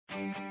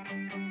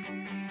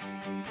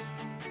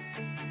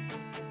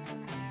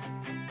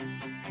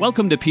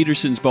Welcome to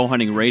Peterson's Bow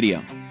Hunting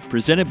Radio,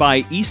 presented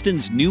by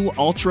Easton's new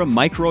Ultra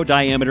Micro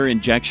Diameter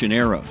Injection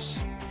Arrows.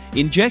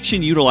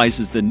 Injection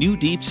utilizes the new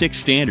Deep 6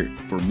 standard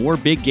for more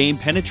big game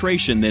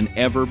penetration than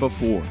ever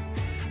before.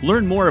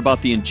 Learn more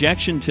about the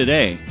injection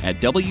today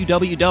at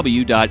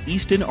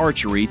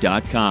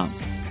www.eastonarchery.com.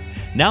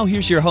 Now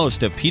here's your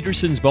host of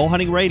Peterson's Bow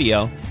Hunting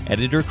Radio,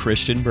 Editor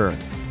Christian Berg.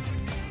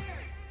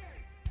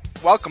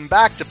 Welcome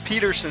back to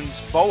Peterson's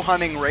Bow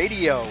Hunting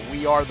Radio.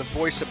 We are the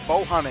voice of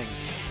bow hunting.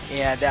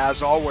 And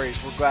as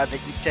always, we're glad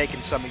that you've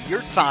taken some of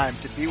your time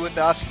to be with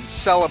us and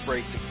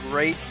celebrate the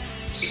great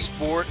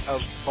sport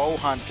of bow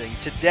hunting.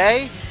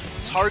 Today,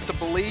 it's hard to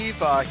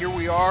believe, here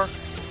we are,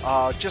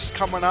 just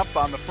coming up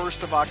on the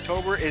 1st of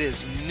October. It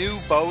is new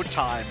bow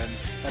time,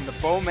 and the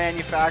bow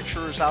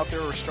manufacturers out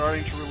there are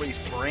starting to release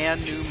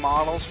brand new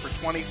models for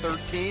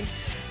 2013.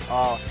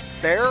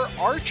 Bear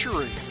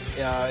Archery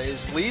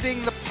is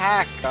leading the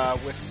pack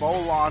with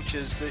bow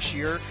launches this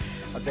year.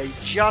 They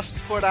just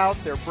put out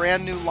their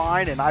brand new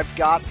line, and I've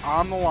got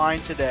on the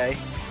line today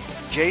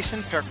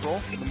Jason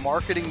Pickrell, the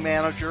marketing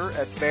manager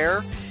at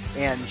Bear,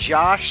 and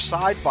Josh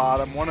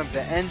Sidebottom, one of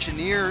the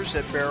engineers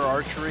at Bear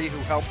Archery who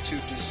helped to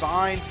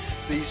design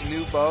these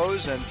new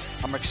bows. And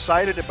I'm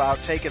excited about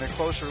taking a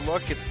closer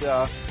look at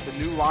the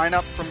new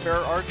lineup from Bear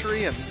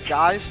Archery. And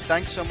guys,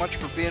 thanks so much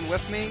for being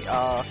with me.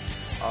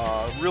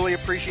 Really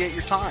appreciate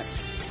your time.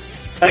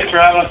 Thanks for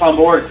having us on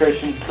board,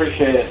 Christian.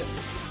 Appreciate it.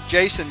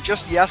 Jason,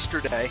 just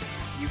yesterday,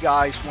 you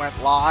guys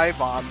went live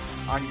on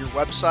your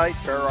website,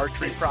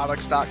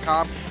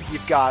 beararcheryproducts.com.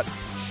 You've got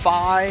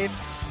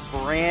 5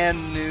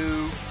 brand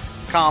new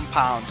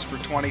compounds for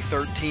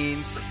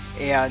 2013,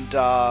 and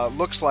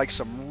looks like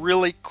some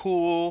really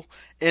cool,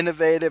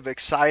 innovative,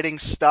 exciting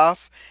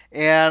stuff.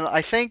 And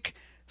I think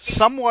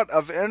somewhat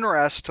of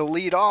interest to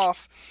lead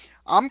off,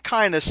 I'm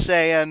kind of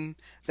saying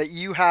that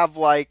you have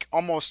like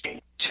almost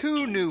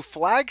 2 new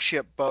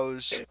flagship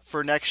bows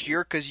for next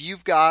year, because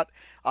you've got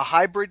a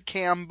hybrid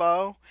cam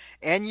bow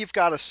and you've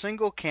got a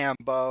single cam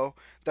bow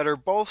that are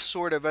both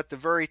sort of at the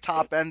very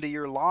top end of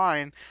your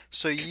line.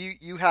 So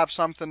you have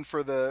something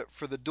for the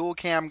dual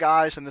cam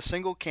guys and the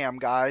single cam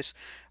guys.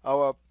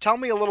 Tell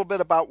me a little bit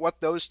about what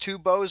those 2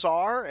 bows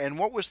are and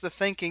what was the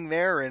thinking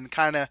there, and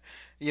kind of,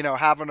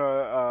 having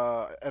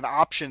an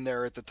option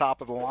there at the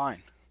top of the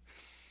line.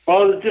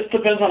 Well, it just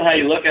depends on how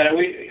you look at it.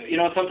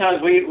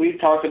 Sometimes we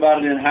talked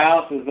about it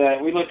in-house, is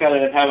that we look at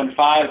it as having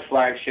 5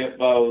 flagship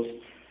bows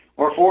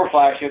or 4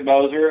 flagship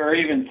bows, or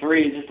even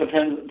 3. It just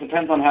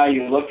depends on how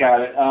you look at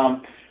it.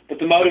 But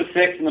the Motive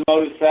 6 and the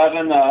Motive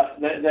 7,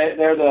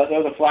 they're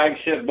the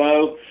flagship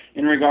bow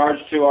in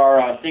regards to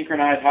our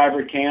synchronized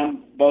hybrid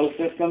cam bow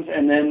systems,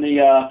 and then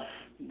the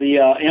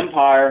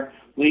Empire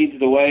leads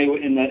the way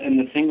in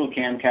the single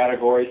cam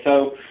category.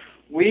 So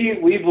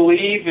we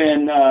believe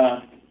in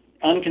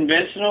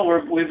unconventional.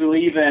 We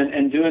believe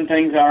in doing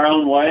things our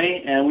own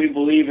way, and we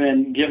believe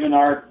in giving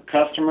our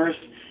customers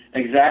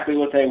exactly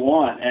what they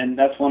want. And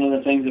that's one of the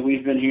things that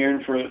we've been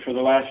hearing for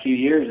the last few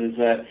years, is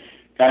that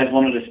guys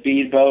wanted a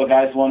speed bow,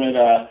 guys wanted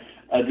a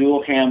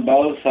dual cam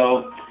bow,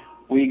 so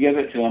we give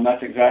it to them.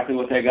 That's exactly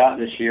what they got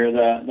this year.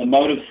 The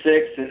Motive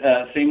 6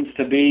 seems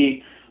to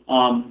be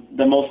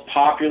the most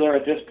popular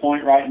at this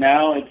point right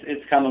now.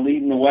 It's kind of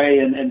leading the way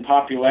in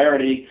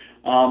popularity,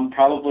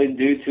 probably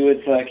due to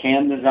its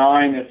cam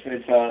design.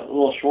 It's a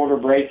little shorter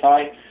brace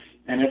height,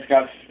 and it's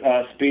got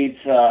speeds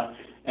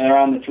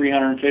around the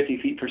 350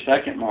 feet per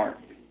second mark.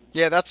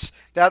 Yeah, that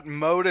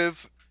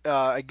Motive.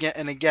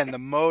 Again, the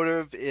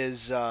Motive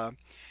is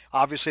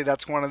obviously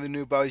that's one of the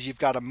new bows. You've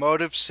got a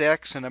Motive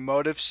 6 and a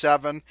Motive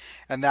 7,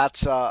 and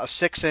that's a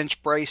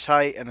 6-inch brace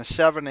height and a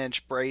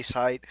 7-inch brace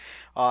height.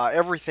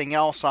 Everything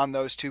else on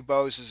those 2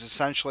 bows is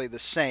essentially the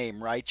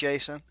same, right,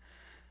 Jason?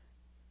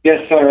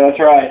 Yes, sir, that's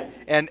right.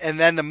 And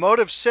then the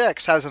Motive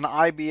 6 has an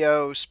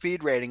IBO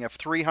speed rating of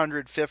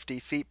 350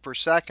 feet per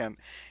second.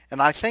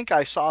 And I think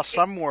I saw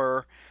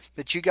somewhere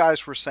that you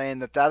guys were saying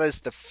that is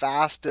the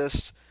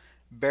fastest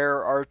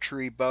Bear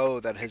Archery bow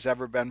that has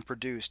ever been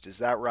produced. Is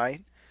that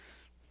right?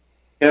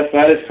 Yes,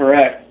 that is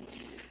correct.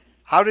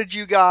 How did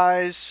you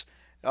guys,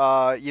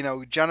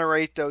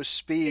 generate those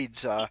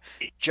speeds?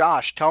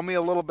 Josh, tell me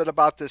a little bit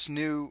about this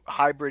new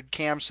hybrid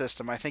cam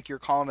system. I think you're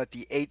calling it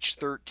the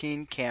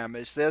H13 cam.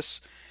 Is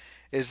this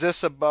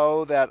a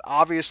bow that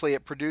obviously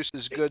it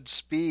produces good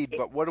speed,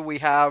 but what do we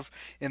have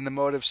in the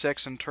Motive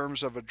 6 in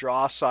terms of a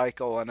draw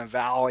cycle and a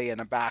valley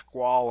and a back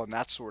wall and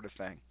that sort of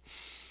thing?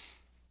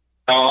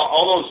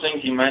 All those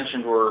things you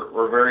mentioned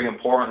were very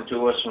important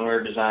to us when we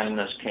were designing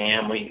this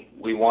cam.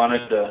 We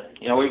wanted to,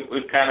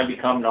 we've kind of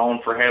become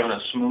known for having a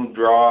smooth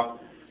draw,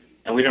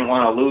 and we didn't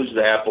want to lose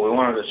that, but we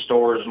wanted to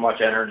store as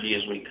much energy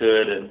as we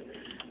could. And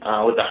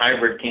with the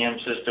hybrid cam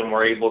system,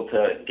 we're able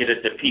to get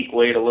it to peak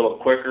weight a little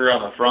quicker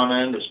on the front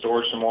end to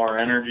store some more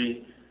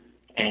energy,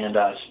 and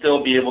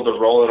still be able to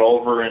roll it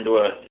over into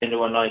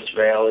a nice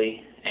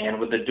valley. And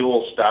with the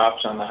dual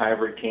stops on the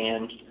hybrid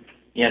cams,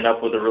 you end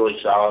up with a really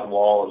solid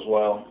wall as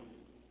well.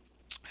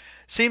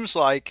 Seems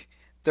like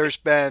there's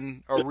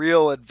been a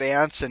real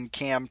advance in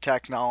cam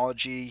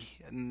technology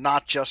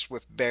not just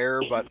with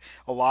Bear, but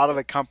a lot of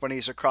the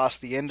companies across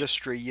the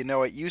industry.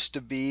 It used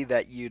to be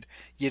that you'd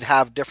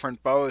have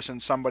different bows,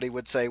 and somebody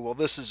would say, well,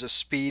 this is a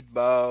speed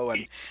bow,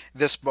 and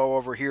this bow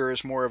over here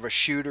is more of a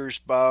shooter's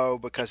bow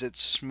because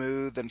it's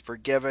smooth and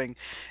forgiving.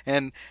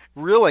 And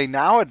really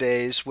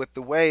nowadays, with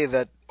the way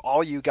that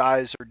all you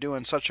guys are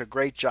doing such a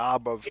great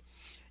job of,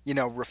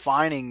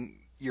 refining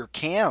your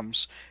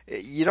cams,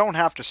 you don't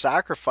have to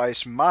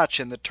sacrifice much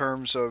in the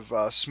terms of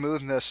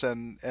smoothness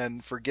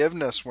and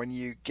forgiveness when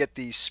you get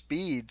these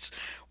speeds.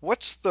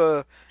 What's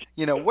the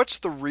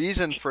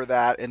reason for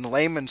that in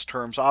layman's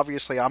terms?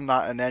 Obviously, I'm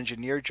not an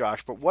engineer,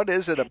 Josh, but what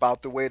is it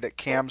about the way that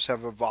cams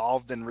have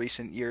evolved in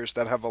recent years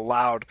that have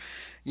allowed,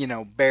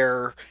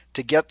 Bear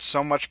to get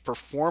so much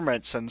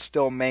performance and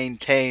still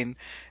maintain,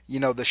 the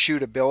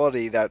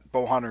shootability that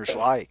bow hunters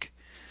like?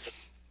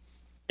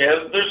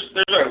 Yeah, there's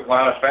a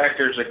lot of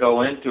factors that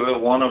go into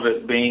it. One of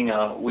it being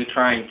we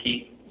try and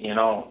keep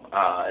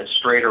as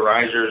straight a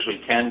riser as we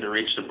can to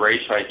reach the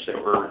brace heights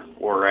that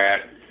we're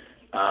at.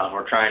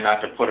 We're trying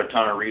not to put a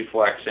ton of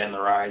reflex in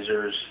the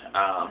risers.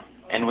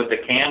 And with the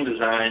cam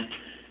design,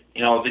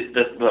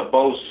 the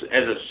bow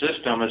as a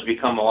system has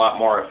become a lot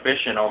more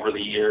efficient over the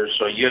years.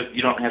 So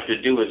you don't have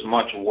to do as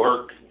much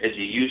work as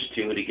you used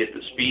to get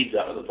the speeds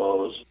out of the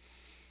bows.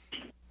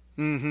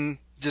 Mm-hmm.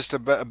 Just a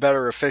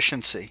better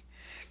efficiency.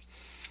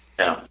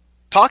 Yeah.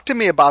 Talk to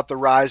me about the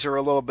riser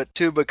a little bit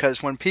too,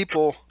 because when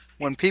people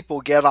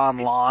get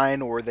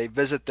online or they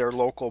visit their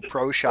local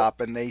pro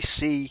shop and they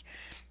see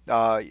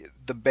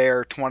the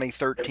Bear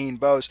 2013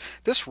 bows,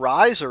 this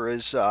riser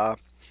is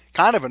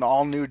kind of an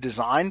all-new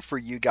design for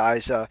you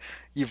guys.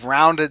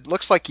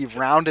 Looks like you've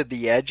rounded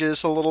the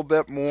edges a little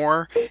bit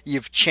more.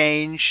 You've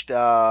changed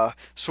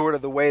sort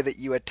of the way that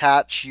you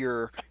attach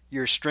your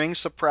string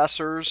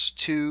suppressors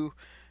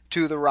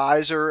to the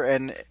riser,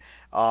 and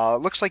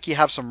looks like you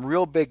have some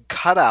real big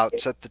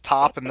cutouts at the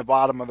top and the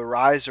bottom of the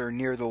riser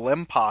near the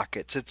limb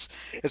pockets.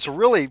 It's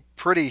really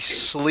pretty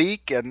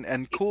sleek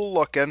and cool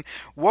looking.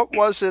 What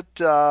was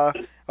it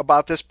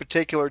about this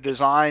particular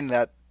design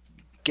that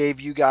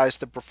gave you guys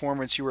the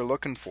performance you were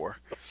looking for?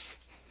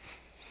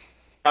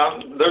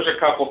 There's a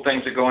couple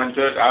things that go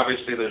into it.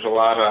 Obviously, there's a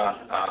lot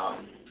of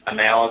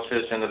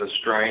analysis into the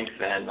strength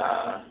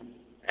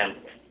and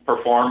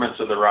performance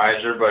of the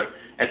riser, but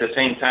at the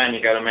same time,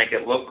 you got to make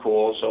it look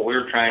cool. So we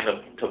were trying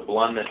to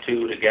blend the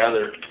two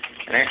together.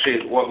 And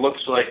actually, what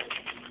looks like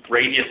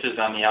radiuses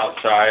on the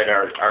outside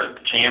are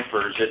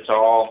chamfers. It's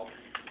all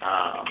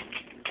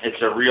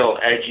it's a real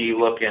edgy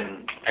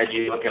looking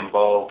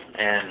bow.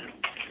 And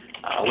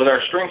with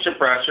our string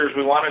suppressors,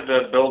 we wanted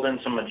to build in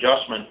some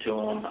adjustment to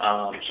them.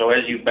 So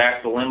as you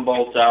back the limb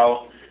bolts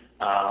out,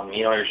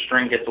 your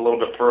string gets a little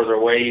bit further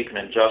away. You can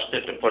adjust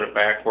it to put it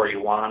back where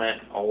you want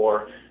it.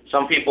 Or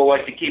some people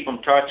like to keep them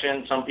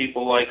touching. Some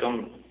people like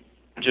them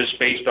just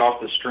spaced off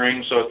the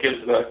string. So it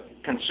gives the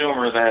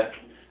consumer that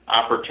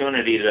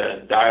opportunity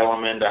to dial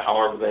them into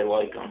however they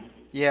like them.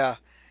 Yeah.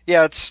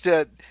 It's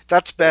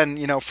that's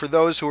been, for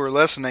those who are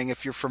listening,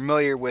 if you're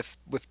familiar with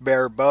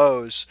Bear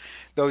bows,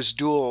 those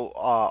dual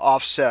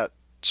offset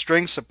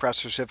string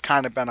suppressors have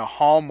kind of been a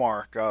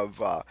hallmark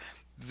of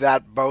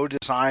that bow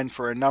design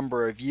for a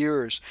number of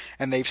years,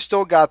 and they've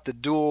still got the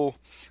dual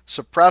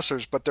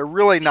suppressors, but they're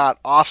really not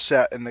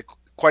offset in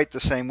quite the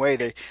same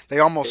way. They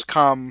almost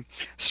come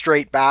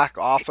straight back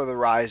off of the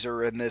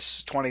riser in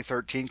this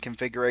 2013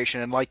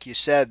 configuration. And like you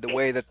said, the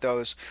way that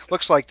those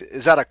looks like,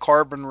 is that a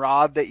carbon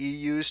rod that you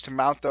use to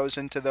mount those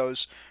into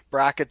those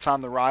brackets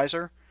on the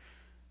riser?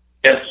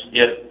 Yes.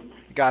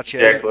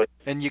 Gotcha. Exactly.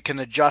 And you can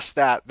adjust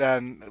that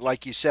then,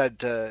 like you said,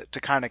 to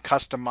kind of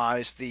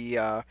customize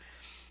the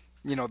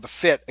the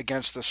fit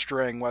against the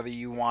string, whether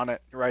you want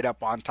it right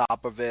up on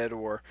top of it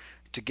or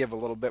to give a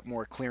little bit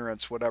more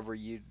clearance, whatever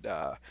you'd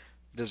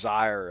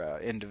desire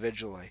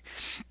individually.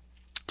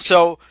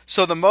 So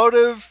the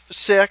Motive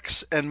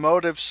 6 and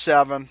Motive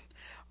 7,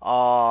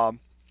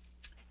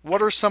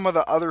 what are some of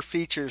the other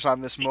features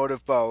on this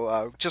Motive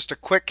bow? Just a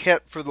quick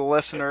hit for the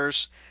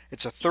listeners.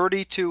 It's a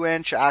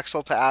 32-inch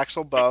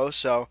axle-to-axle bow,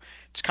 so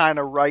it's kind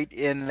of right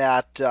in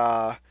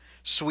that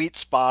sweet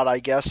spot, I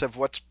guess, of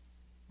what's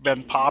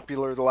been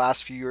popular the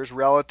last few years.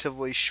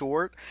 Relatively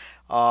short.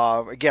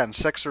 Again,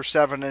 6 or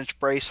 7 inch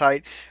brace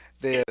height.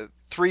 The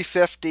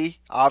 350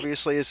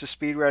 obviously is the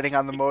speed rating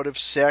on the Motive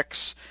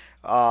 6.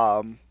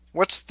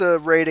 What's the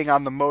rating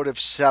on the Motive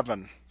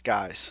 7,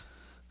 guys?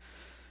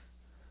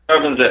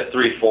 7's at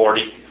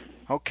 340.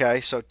 Okay,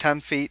 so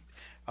 10 feet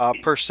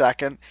per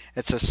second.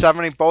 It's a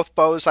 70. Both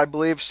bows, I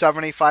believe,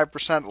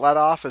 75% let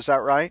off. Is that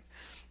right?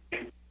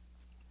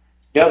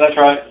 Yeah, that's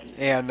right.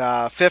 And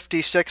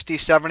 50, 60,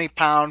 70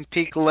 pound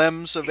peak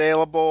limbs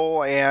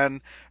available,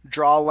 and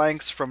draw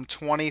lengths from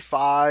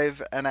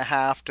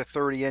 25.5 to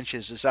 30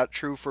 inches. Is that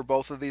true for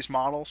both of these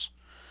models?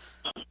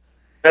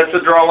 That's the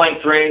draw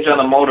length range on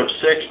the Motive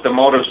 6. The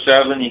Motive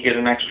 7, you get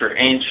an extra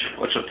inch,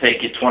 which will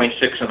take you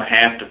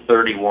 26.5 to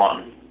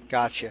 31.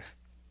 Gotcha.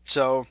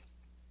 So,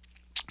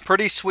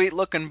 pretty sweet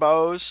looking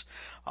bows.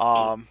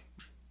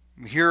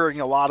 hearing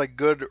a lot of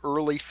good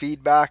early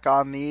feedback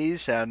on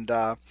these, and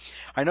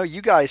I know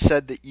you guys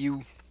said that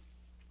you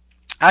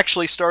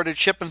actually started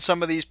shipping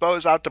some of these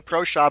bows out to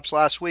pro shops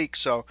last week,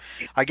 so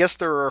I guess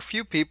there are a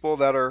few people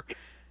that are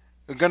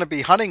going to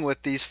be hunting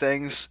with these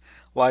things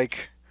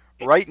like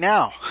right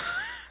now.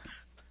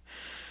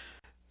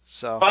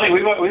 So funny,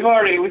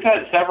 we've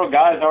had several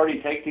guys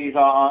already take these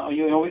on.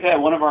 We've had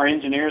one of our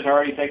engineers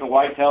already take a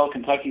whitetail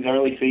Kentucky's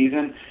early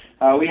season.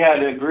 We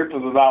had a group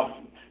of about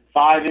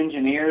 5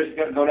 engineers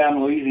go down to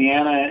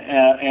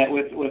Louisiana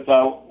with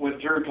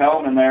Drew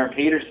Pellman there at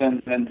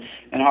Peterson's and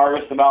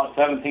harvest about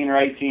 17 or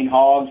 18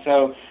 hogs.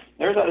 So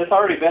there's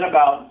already been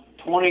about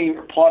 20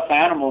 plus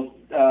animals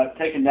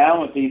taken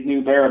down with these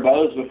new Barra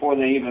bows before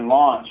they even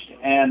launched.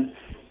 And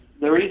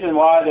the reason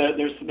why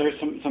there's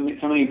so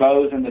many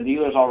bows in the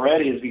dealers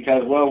already is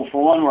because, well,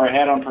 for one, we're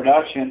ahead on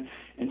production,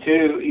 and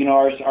two,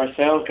 our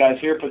sales guys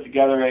here put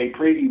together a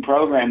preview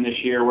program this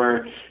year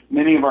where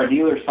many of our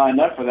dealers signed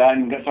up for that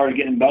and started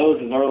getting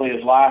bows as early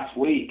as last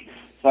week.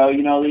 So,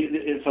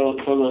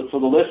 so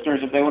the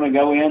listeners, if they want to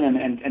go in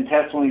and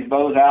test one of these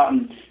bows out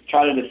and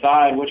try to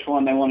decide which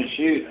one they want to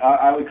shoot,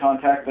 I would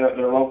contact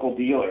their local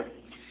dealer.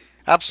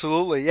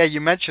 absolutely, yeah.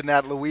 You mentioned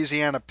that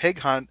Louisiana pig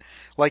hunt.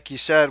 Like you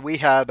said, we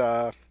had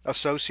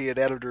associate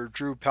editor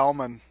Drew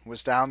Pellman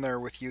was down there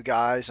with you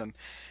guys, and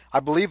I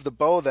believe the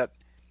bow that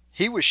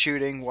he was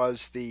shooting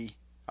was the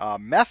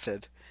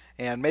Method,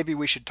 and maybe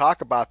we should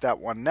talk about that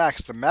one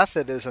next. The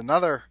Method is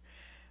another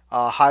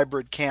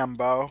hybrid cam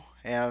bow,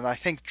 and I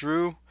think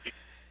Drew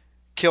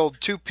killed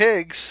 2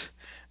 pigs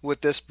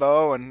with this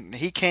bow, and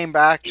he came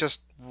back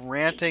just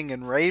ranting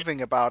and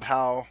raving about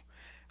how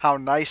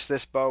nice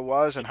this bow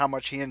was and how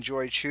much he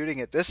enjoyed shooting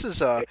it. This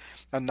is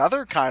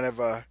another kind of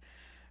a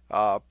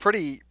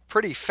pretty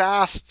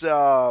fast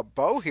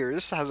bow here.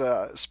 This has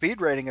a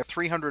speed rating of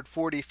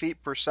 340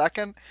 feet per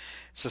second.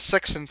 It's a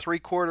 6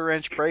 3/4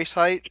 inch brace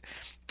height,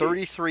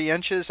 33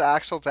 inches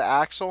axle to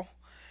axle,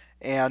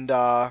 and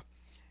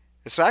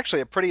it's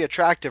actually a pretty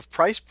attractive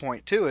price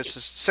point too. It's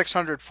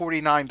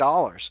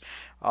 $649.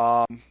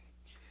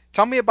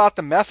 Tell me about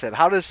the Method.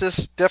 How does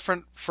this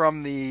different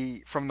from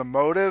the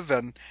Motive,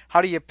 and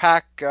how do you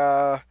pack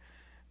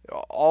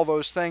all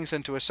those things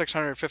into a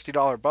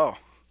 $650 bow?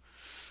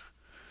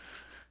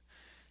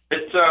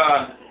 It's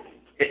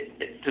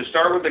to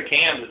start with the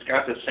cams, it's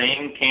got the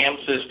same cam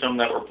system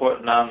that we're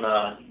putting on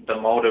the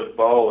Motive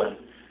bow, and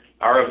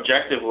our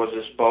objective was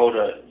this bow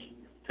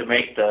to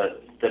make the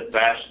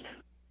best,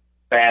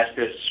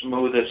 fastest,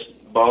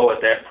 smoothest bow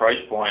at that price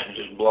point and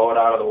just blow it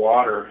out of the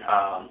water.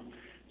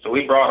 So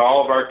we brought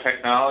all of our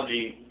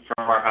technology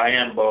from our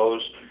high-end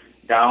bows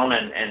down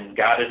and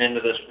got it into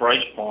this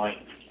price point,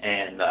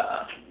 and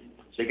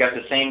so you got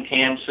the same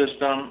cam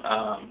system,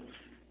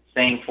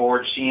 same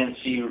forged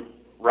CNC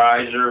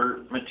riser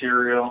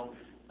material,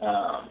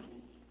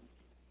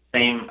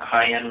 same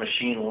high-end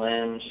machine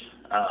limbs.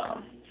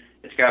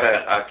 It's got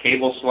a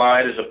cable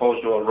slide as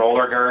opposed to a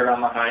roller guard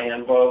on the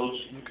high-end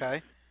bows.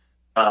 Okay.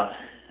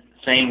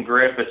 Same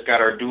grip. It's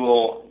got our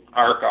dual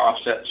arc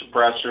offset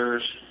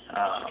suppressors.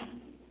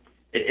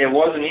 It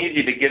wasn't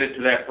easy to get it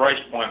to that price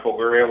point, but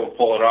we were able to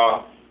pull it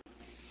off.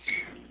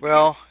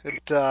 Well,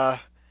 it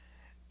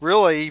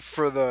really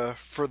for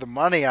the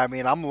money. I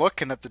mean, I'm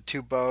looking at the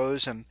 2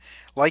 bows, and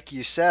like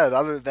you said,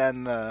 other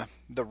than the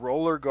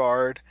roller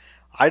guard,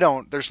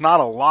 there's not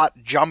a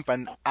lot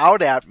jumping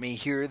out at me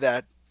here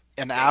that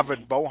an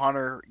avid bow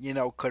hunter,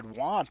 could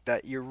want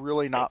that you're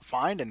really not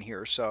finding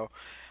here. So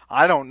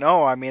I don't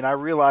know. I mean, I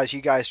realize you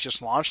guys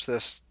just launched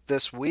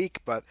this week,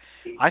 but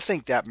I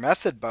think that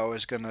Method bow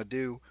is going to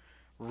do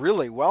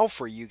really well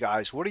for you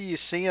guys. What are you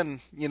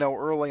seeing,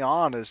 early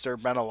on? Has there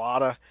been a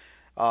lot of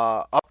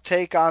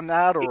uptake on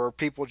that, or are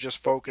people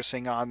just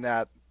focusing on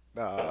that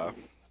the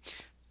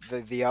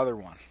other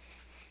one?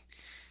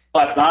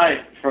 Last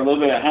night for a little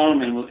bit at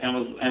home and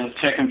was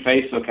checking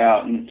Facebook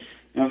out, and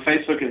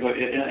Facebook is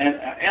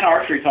and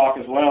Archery Talk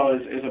as well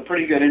is a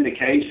pretty good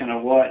indication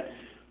of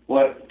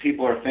what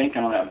people are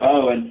thinking on that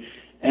bow, and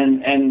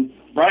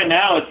right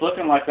now it's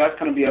looking like that's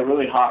going to be a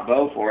really hot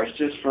bow for us.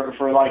 Just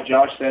for like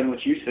Josh said and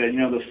what you said,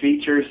 the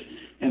features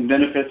and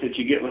benefits that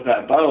you get with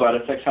that bow at a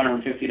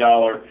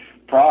 $650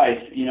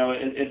 price,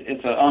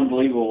 it's an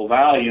unbelievable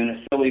value, and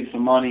it still leaves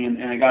some money in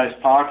a guy's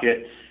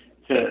pocket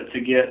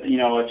to get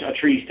a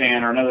tree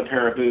stand or another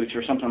pair of boots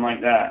or something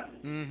like that.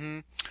 Mm-hmm.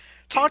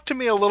 Talk to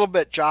me a little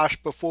bit, Josh,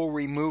 before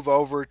we move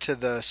over to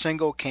the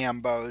single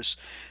cam bows.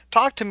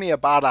 Talk to me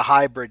about a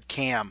hybrid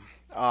cam.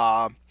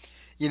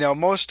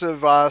 Most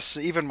of us,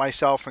 even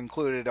myself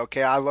included,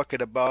 okay, I look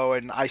at a bow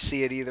and I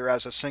see it either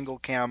as a single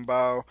cam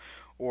bow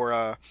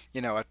or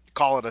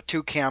call it a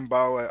 2-cam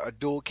bow, a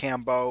dual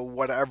cam bow,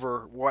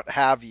 whatever, what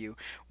have you.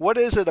 What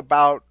is it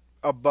about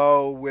a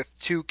bow with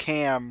 2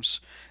 cams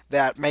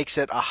that makes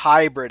it a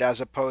hybrid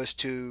as opposed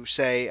to,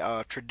 say,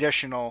 a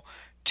traditional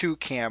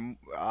 2-cam,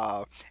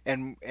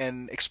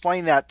 and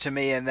explain that to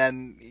me, and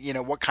then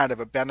what kind of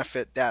a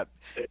benefit that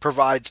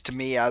provides to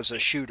me as a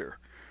shooter?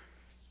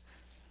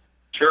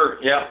 Sure.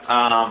 Yeah.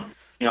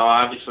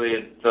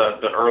 obviously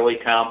the early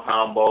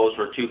compound bows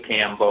were two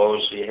cam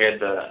bows. So you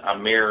had a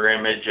mirror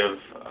image of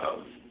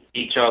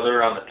each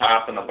other on the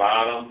top and the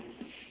bottom,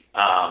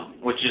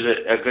 which is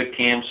a good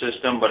cam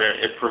system, but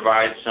it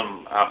provides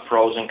some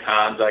pros and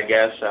cons, I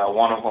guess.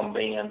 One of them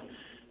being,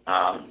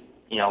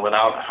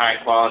 without high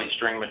quality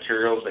string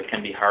materials, they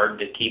can be hard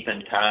to keep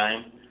in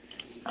time.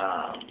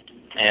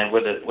 And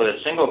with a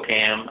single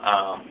cam,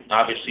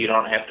 obviously you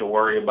don't have to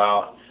worry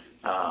about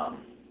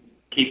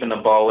keeping the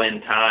bow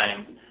in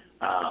time.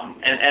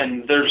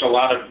 And there's a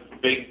lot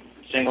of big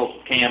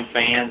single cam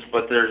fans,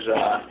 but there's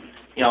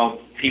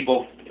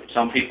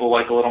some people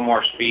like a little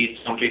more speed,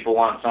 some people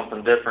want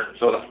something different.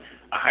 So a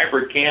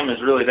hybrid cam is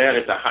really that.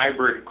 It's a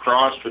hybrid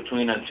cross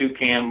between a two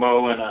cam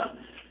bow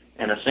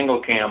and a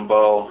single cam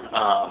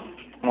bow.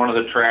 One of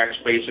the tracks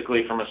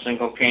basically from a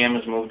single cam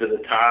is moved to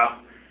the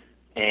top,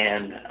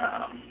 and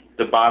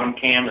the bottom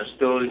cam is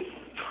still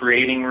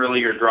creating really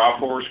your draw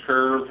force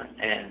curve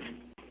and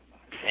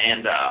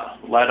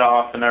let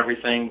off and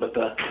everything, but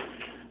the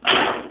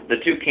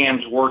two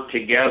cams work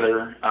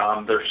together.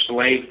 They're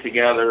slaved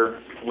together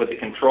with a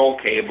control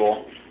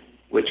cable,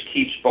 which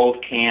keeps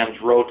both cams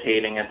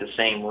rotating at the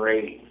same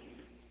rate.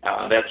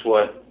 That's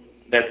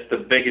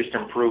the biggest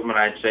improvement,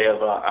 I'd say,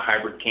 of a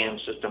hybrid cam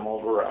system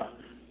over a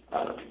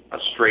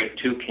straight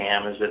two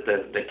cam, is that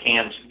the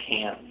cams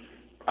can't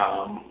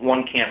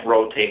one can't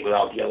rotate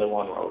without the other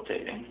one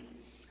rotating.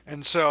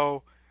 And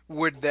so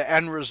would the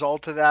end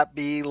result of that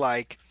be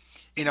like,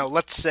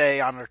 let's say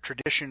on a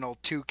traditional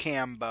two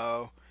cam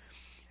bow,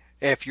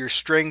 if your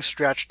string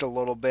stretched a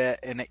little bit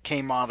and it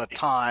came out of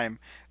time,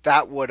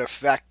 that would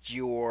affect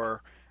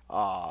your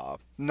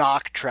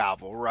knock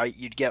travel, right?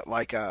 You'd get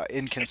like a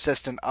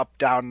inconsistent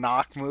up-down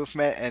knock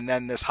movement, and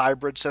then this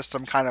hybrid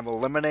system kind of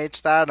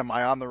eliminates that. Am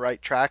I on the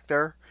right track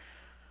there?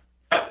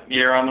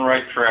 You're on the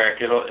right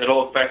track.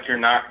 It'll affect your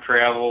knock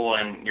travel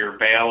and your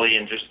valley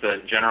and just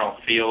the general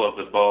feel of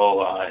the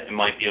bow. It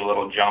might be a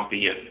little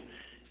jumpy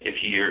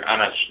if you're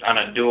on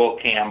a dual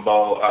cam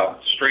bow,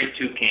 straight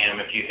two cam.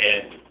 If you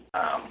had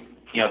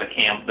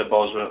the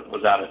bows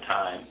was out of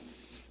time.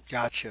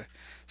 Gotcha.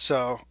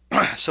 So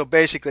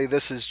basically,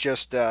 this is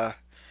just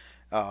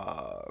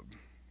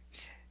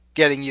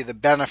getting you the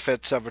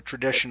benefits of a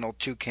traditional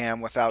two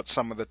cam without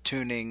some of the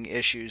tuning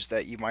issues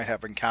that you might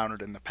have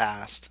encountered in the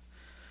past.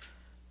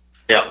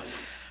 Yeah.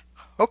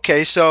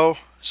 Okay, so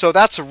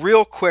that's a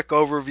real quick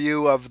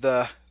overview of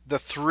the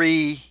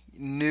three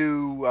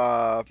new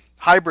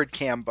hybrid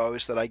cam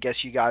bows that I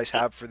guess you guys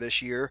have for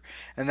this year.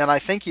 And then I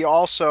think you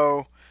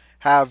also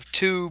have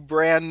two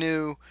brand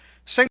new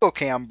single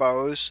cam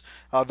bows,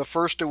 the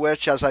first of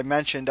which, as I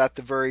mentioned at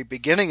the very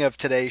beginning of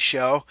today's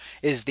show,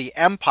 is the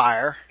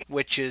Empire,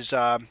 which is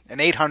an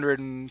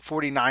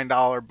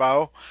 $849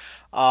 bow.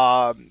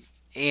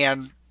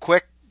 And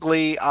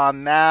quickly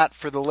on that,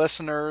 for the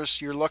listeners,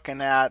 you're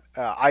looking at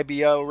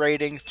IBO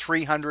rating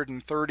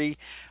 330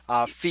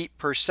 feet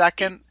per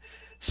second,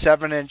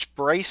 7-inch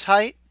brace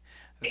height,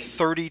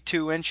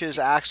 32 inches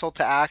axle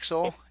to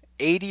axle,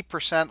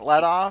 80%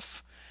 let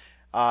off,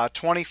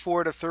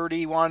 24 to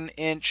 31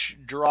 inch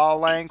draw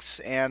lengths,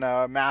 and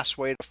a mass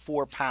weight of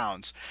 4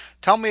 pounds.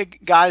 Tell me,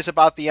 guys,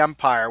 about the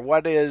Empire.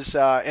 What is,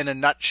 in a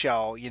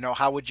nutshell,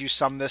 how would you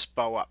sum this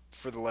bow up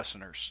for the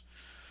listeners?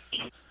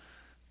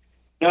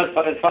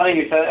 It's funny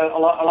you said a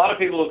lot of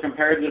people have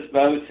compared this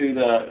bow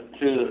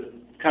to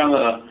kind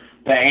of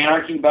the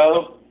Anarchy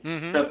bow.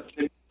 Mm-hmm. So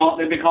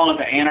they've been calling it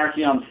the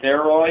Anarchy on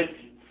steroids.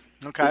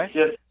 Okay.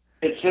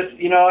 It's just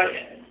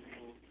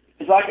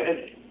it's like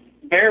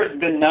Bear's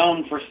been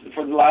known for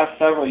the last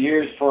several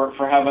years for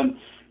having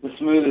the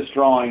smoothest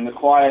drawing, the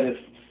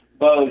quietest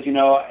bows,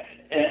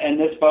 and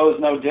this bow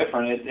is no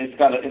different.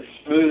 It's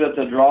smooth at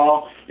the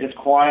draw, it's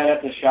quiet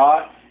at the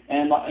shot,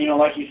 and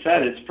like you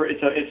said,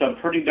 it's a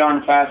pretty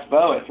darn fast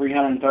bow at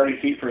 330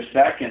 feet per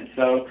second.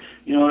 So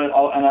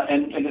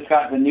and it's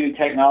got the new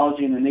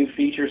technology and the new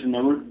features and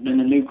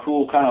the new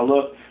cool kind of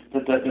look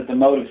that the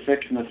Motive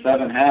 6 and the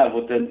 7 have,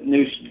 with the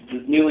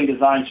newly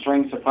designed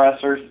string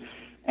suppressors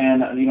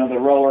and the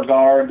roller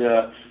guard,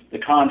 the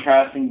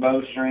contrasting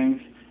bow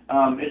strings.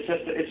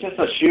 It's just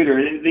a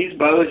shooter. These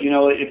bows,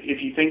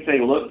 if you think they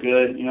look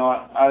good,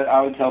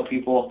 I would tell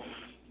people,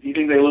 if you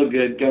think they look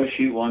good, go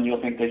shoot one.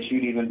 You'll think they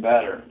shoot even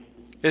better.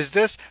 Is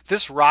this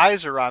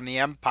riser on the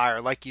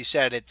Empire, like you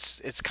said,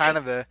 it's kind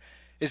of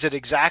is it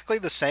exactly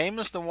the same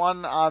as the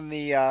one on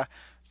the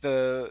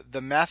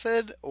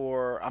Method,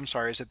 or I'm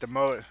sorry, is it the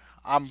Motive?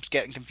 I'm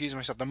getting confused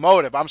myself. The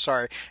Motive, I'm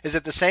sorry. Is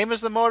it the same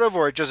as the Motive,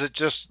 or does it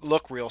just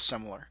look real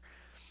similar?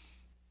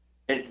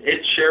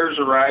 It shares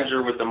a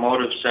riser with the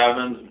Motive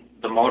 7.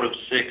 The Motive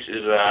 6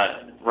 is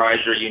a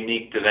riser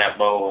unique to that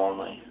bow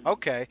only.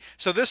 Okay,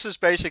 so this is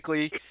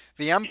basically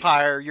the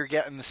Empire. You're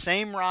getting the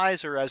same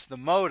riser as the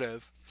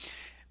Motive,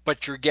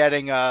 but you're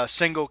getting a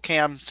single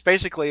cam. It's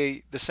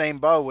basically the same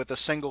bow with a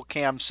single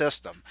cam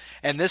system.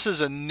 And this is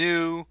a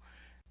new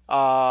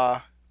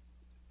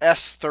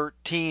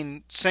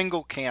S13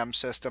 single cam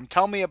system.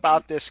 Tell me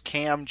about this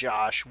cam,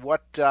 Josh.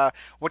 What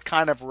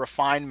kind of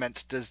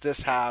refinements does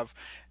this have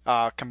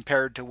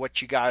compared to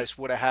what you guys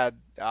would have had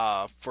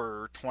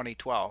for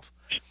 2012.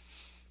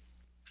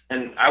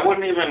 And I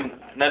wouldn't even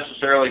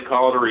necessarily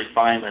call it a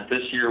refinement.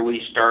 This year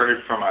we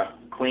started from a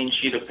clean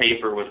sheet of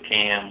paper with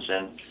cams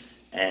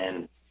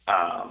and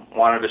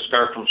wanted to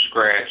start from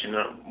scratch. And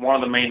one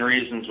of the main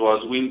reasons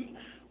was we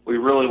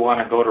really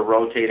want to go to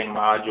rotating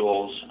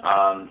modules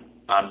on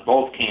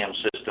both cam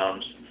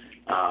systems.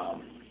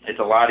 It's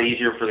a lot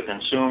easier for the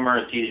consumer.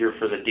 It's easier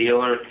for the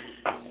dealer.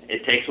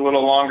 It takes a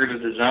little longer to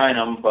design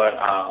them, but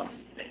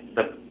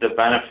the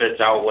benefits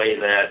outweigh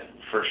that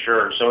for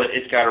sure. So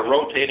it's got a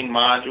rotating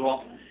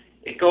module.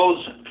 It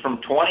goes from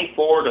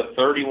 24 to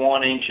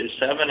 31 inches,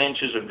 7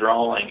 inches of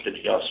draw length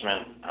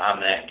adjustment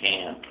on that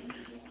cam.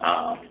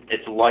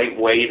 It's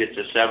lightweight. It's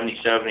a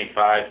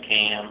 70-75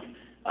 cam.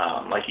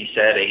 Like you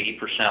said,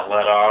 80%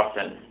 let off,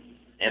 and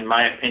in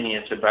my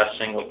opinion, it's the best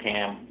single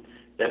cam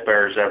that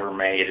Bear's ever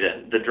made.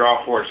 The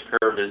draw force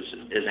curve is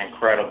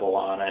incredible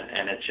on it,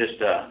 and it's just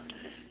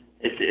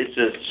it's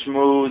a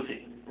smooth,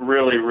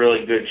 really,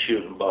 really good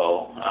shooting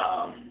bow.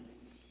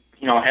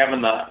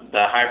 Having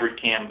the hybrid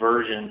cam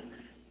version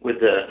with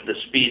the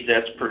speed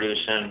that's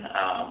producing,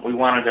 we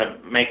wanted to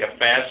make a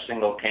fast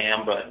single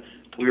cam, but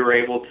we were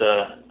able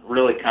to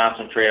really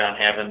concentrate on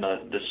having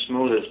the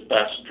smoothest,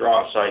 best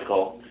draw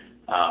cycle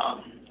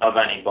of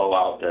any bow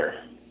out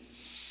there.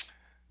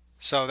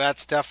 So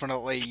that's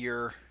definitely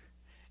your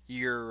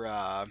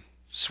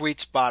sweet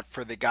spot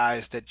for the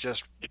guys that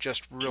just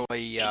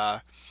really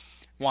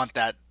want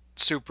that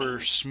super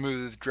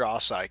smooth draw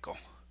cycle.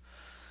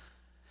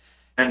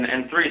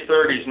 And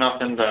 330 is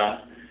nothing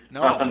to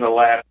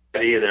laugh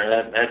at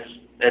either.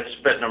 That's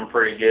spitting them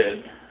pretty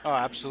good. Oh,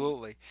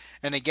 absolutely.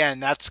 And again,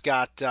 that's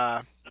got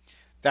the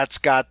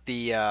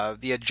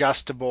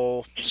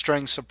adjustable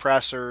string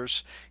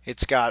suppressors.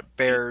 It's got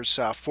Bear's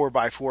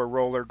 4x4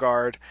 roller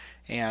guard,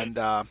 and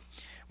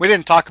we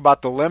didn't talk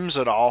about the limbs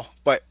at all,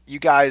 but you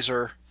guys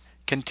are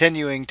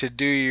continuing to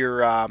do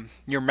your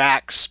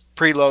max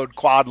preload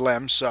quad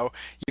limbs, so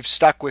you've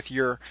stuck with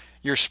your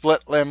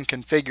split limb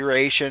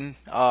configuration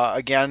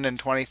again in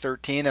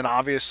 2013, and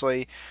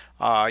obviously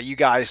you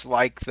guys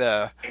like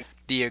the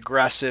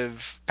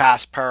aggressive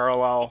pass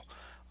parallel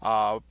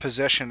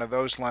position of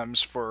those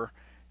limbs for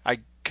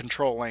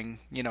controlling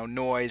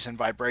noise and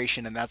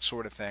vibration and that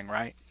sort of thing,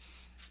 right?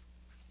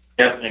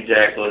 Yep,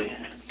 exactly.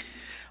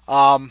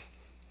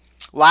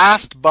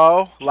 Last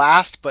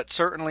but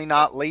certainly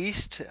not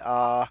least,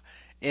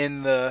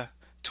 in the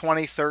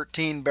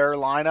 2013 Bear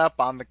lineup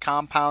on the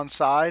compound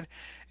side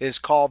is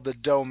called the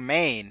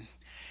Domain,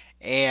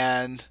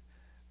 and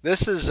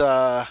this is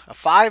a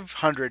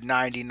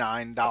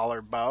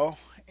 $599 bow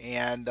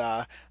and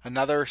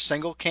another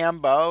single cam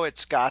bow.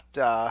 It's got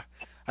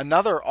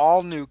another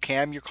all new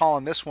cam. You're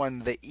calling this one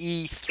the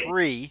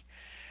E3.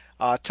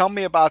 Tell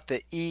me about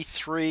the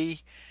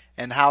E3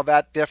 and how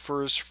that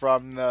differs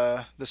from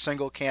the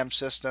single cam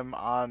system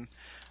on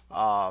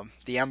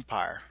the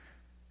Empire.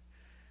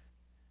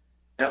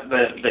 Yep,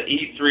 the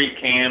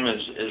E3 cam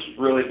is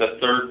really the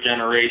third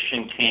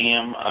generation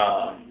cam.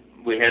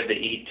 We had the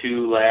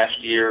E2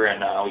 last year,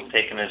 and we've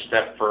taken it a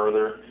step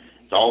further.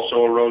 It's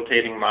also a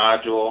rotating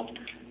module.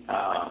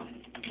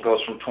 It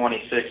goes from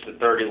 26 to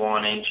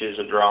 31 inches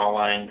of draw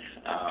length.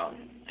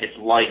 It's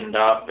lightened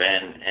up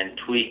and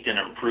tweaked and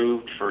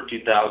improved for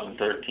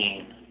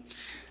 2013.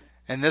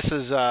 And this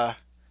is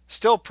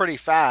still pretty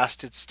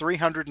fast. It's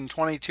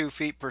 322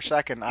 feet per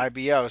second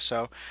IBO,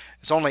 so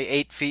it's only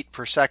 8 feet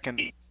per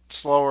second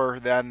slower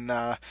than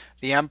the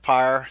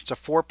Empire. It's a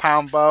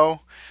 4-pound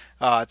bow.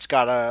 It's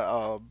got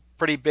a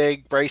pretty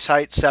big brace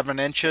height, 7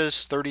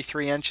 inches,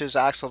 33 inches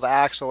axle to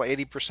axle,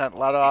 80%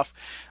 let off.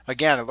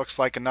 Again, it looks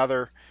like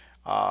another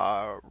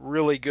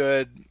really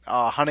good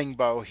hunting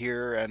bow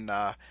here, and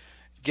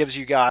gives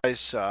you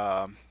guys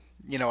a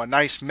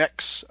nice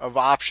mix of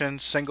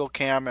options, single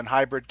cam and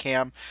hybrid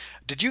cam.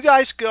 Did you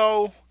guys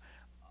go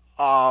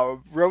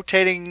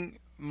rotating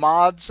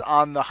mods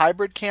on the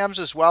hybrid cams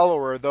as well,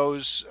 or are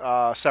those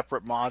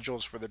separate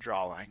modules for the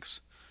draw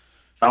lengths?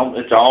 No,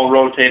 it's all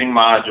rotating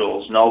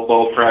modules. No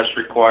bow press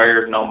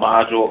required. No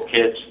module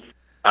kits.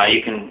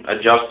 You can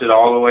adjust it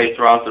all the way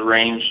throughout the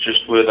range,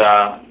 just with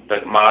the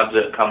mods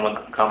that come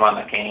on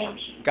the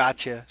cams.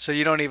 Gotcha. So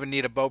you don't even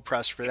need a bow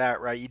press for that,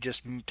 right? You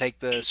just take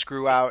the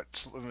screw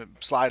out,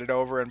 slide it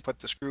over, and put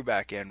the screw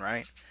back in,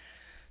 right?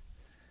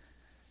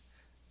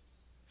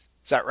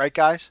 Is that right,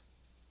 guys?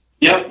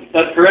 Yep,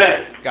 that's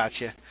correct.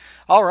 Gotcha.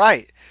 All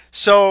right.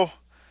 So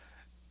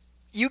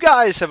you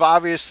guys have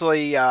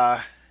obviously,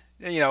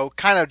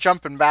 kind of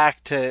jumping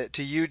back to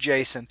you,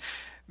 Jason.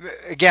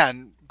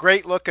 Again,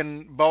 great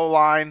looking bow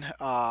line.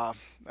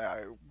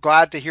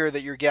 Glad to hear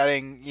that you're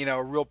getting,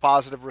 a real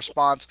positive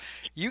response.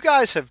 You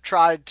guys have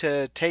tried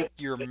to take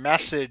your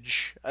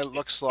message, it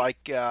looks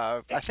like,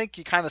 I think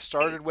you kind of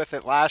started with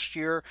it last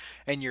year,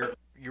 and you're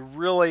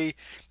really,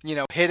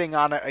 hitting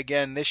on it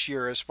again this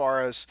year as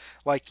far as,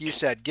 like you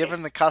said,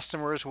 giving the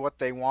customers what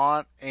they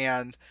want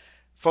and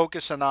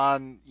focusing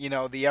on,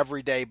 the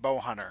everyday bow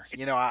hunter.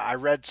 I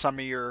read some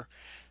of your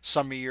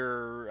some of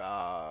your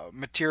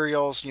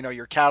materials,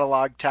 your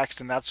catalog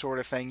text and that sort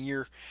of thing.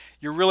 You're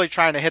really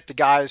trying to hit the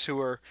guys who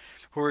are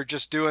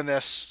just doing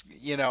this,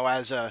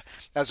 as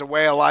a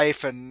way of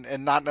life,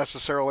 and not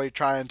necessarily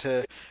trying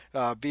to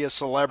be a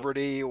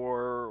celebrity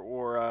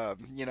or a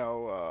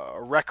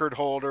record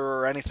holder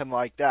or anything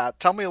like that.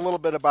 Tell me a little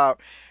bit about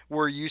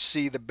where you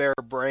see the Bear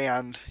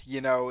brand,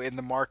 in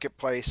the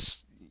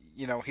marketplace,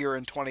 here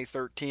in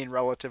 2013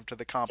 relative to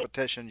the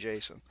competition,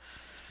 Jason.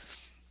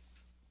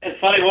 It's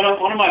funny.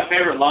 One of my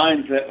favorite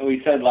lines that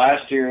we said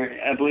last year,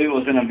 I believe it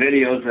was in a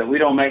video, is that we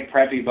don't make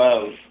preppy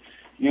bows.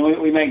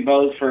 We make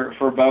bows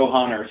for bow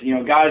hunters.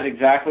 Guys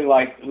exactly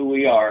like who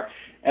we are.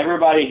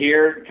 Everybody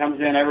here comes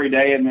in every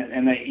day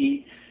and they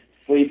eat,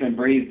 sleep, and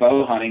breathe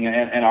bow hunting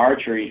and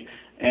archery.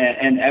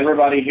 And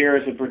everybody here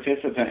is a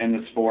participant in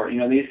the sport.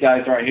 These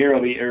guys right here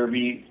will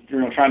be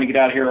trying to get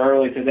out here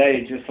early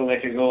today just so they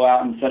could go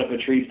out and set up a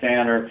tree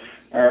stand or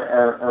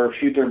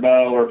shoot their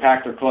bow or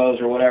pack their clothes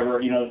or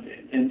whatever,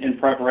 in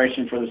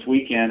preparation for this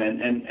weekend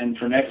and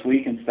for next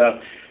week and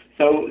stuff.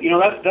 So,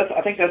 that's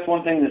I think that's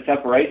one thing that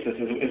separates us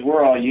is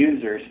we're all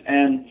users.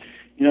 And,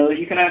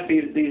 you can ask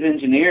these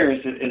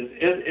engineers,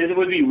 it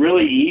would be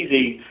really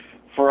easy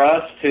for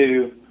us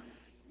to,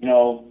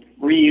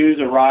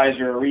 reuse a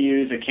riser, or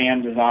reuse a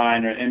cam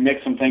design, and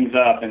mix some things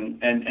up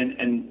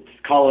and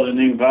call it a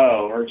new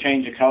bow, or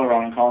change the color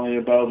on and call it a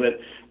new bow. But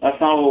that's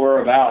not what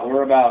we're about.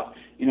 We're about,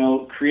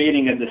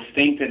 creating a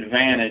distinct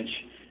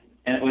advantage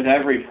with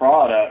every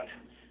product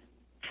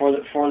for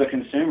the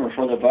consumer,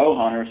 for the bow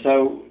hunter.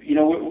 So, we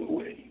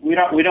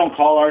don't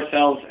call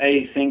ourselves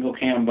a single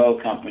cam bow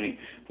company.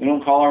 We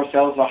don't call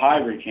ourselves a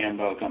hybrid cam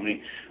bow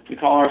company. We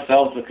call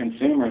ourselves the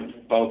consumer's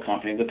bow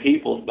company, the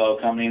people's bow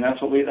company, and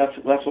that's what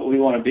we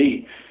want to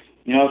be.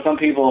 Some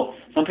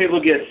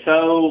people get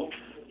so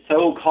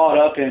caught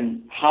up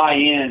in high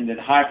end and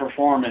high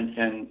performance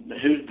and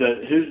who's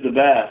the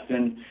best.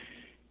 And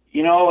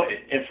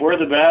if we're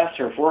the best,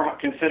 or if we're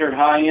considered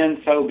high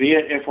end, so be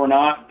it. If we're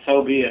not,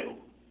 so be it.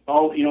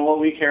 All what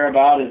we care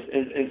about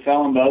is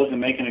selling bows and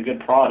making a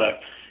good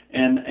product.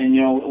 And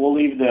we'll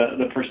leave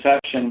the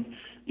perception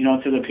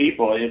to the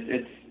people.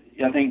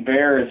 I think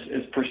Bear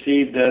is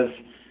perceived as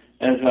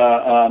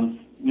a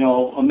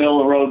middle of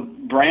the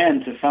road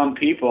brand to some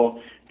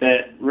people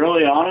that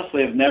really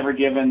honestly have never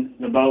given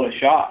the bow a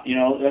shot.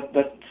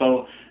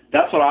 So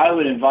that's what I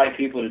would invite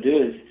people to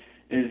do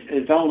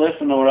is don't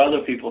listen to what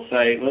other people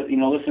say.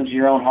 Listen to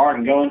your own heart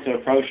and go into a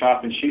pro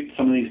shop and shoot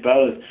some of these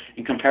bows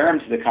and compare them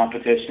to the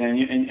competition,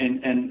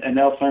 and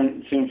they'll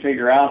soon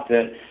figure out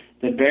that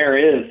Bear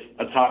is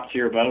a top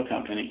tier bow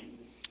company.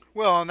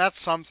 Well, and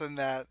that's something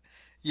that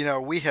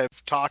we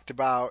have talked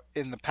about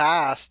in the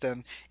past,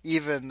 and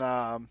even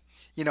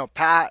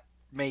Pat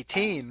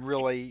Mateen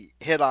really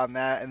hit on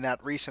that in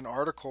that recent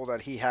article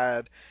that he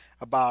had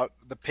about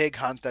the pig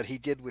hunt that he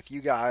did with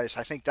you guys.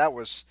 I think that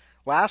was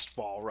last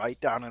fall, right,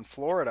 down in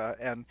Florida,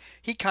 and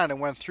he kind of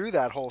went through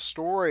that whole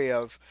story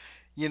of,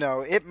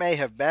 it may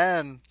have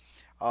been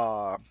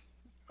a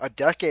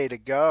decade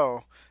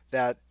ago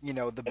that,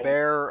 the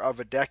Bear of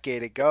a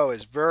decade ago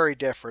is very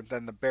different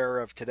than the Bear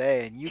of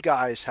today, and you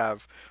guys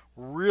have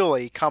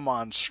really come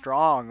on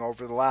strong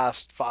over the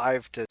last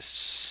 5 to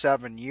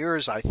 7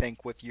 years, I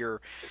think, with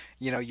your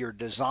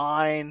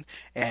design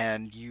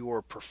and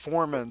your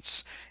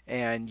performance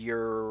and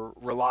your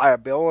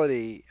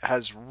reliability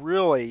has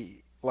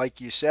really, like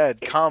you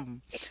said,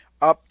 come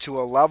up to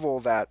a level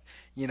that,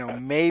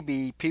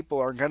 maybe people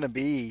are going to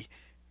be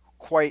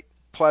quite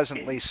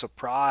pleasantly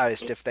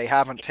surprised if they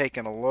haven't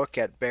taken a look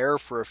at Bear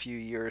for a few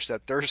years,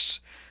 that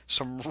there's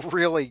some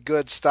really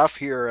good stuff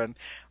here. And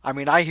I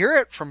mean, I hear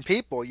it from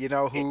people,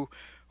 who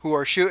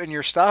are shooting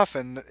your stuff,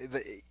 and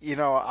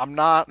I'm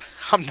not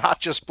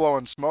just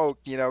blowing smoke,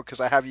 because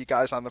I have you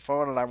guys on the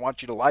phone and I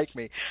want you to like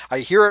me. I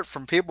hear it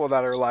from people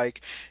that are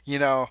like,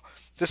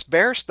 this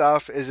Bear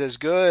stuff is as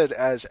good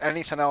as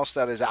anything else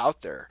that is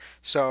out there.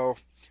 So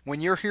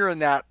when you're hearing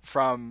that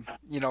from,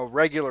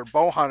 regular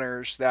bow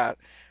hunters that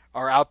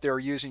are out there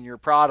using your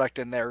product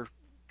and they're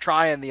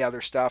trying the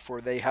other stuff,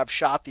 or they have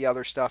shot the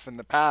other stuff in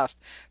the past,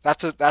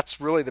 that's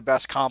really the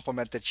best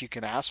compliment that you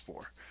can ask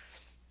for.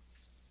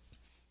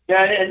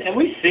 Yeah, and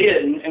we see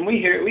it, and we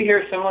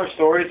hear similar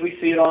stories. We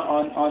see it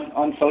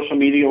on social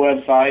media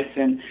websites,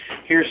 and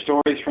hear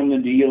stories from the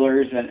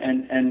dealers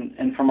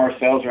and from our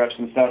sales reps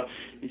and stuff.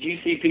 Did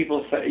you see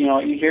people say,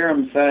 you hear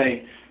them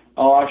say,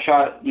 "Oh, I've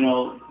shot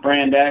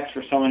brand X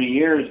for so many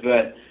years,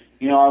 but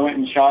I went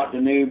and shot the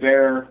new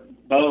Bear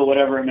bow,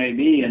 whatever it may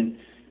be, and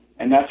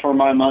that's where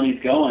my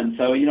money's going."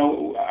 So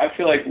I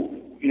feel like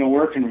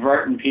we're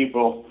converting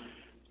people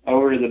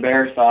over to the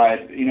Bear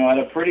side, at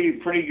a pretty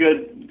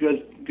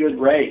good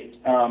rate.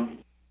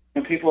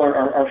 And people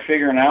are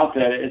figuring out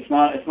that it's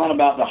not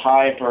about the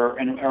hype or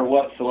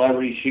what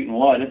celebrity's shooting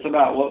what. It's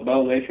about what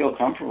bow they feel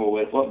comfortable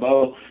with, what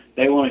bow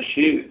they want to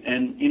shoot.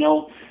 And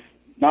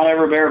not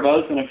every Bear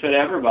bow's going to fit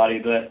everybody,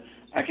 but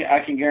I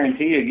can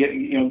guarantee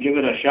you, give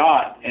it a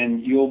shot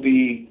and you'll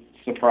be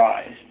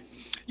surprised.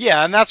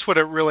 Yeah, and that's what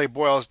it really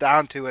boils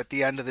down to at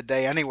the end of the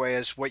day anyway,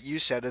 is what you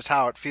said, is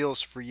how it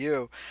feels for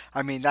you.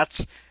 I mean,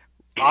 that's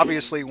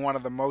obviously one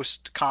of the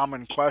most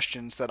common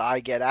questions that I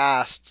get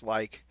asked,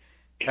 like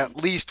at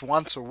least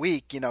once a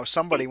week.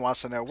 Somebody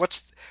wants to know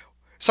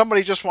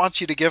somebody just wants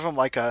you to give them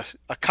like a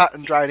cut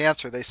and dried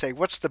answer. They say,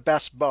 what's the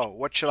best bow?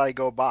 What should I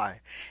go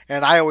buy?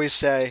 And I always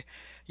say,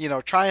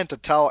 trying to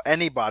tell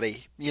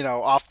anybody,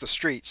 off the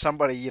street,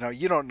 somebody,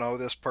 you don't know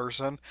this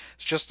person.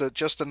 It's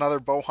just another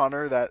bow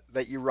hunter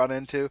that you run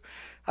into.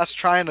 Us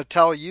trying to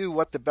tell you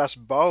what the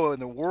best bow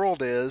in the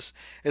world is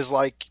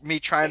like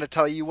me trying to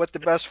tell you what the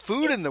best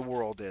food in the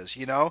world is.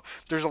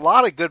 There's a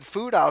lot of good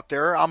food out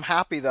there. I'm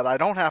happy that I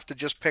don't have to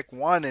just pick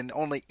one and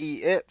only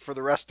eat it for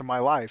the rest of my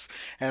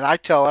life. And I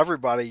tell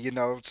everybody,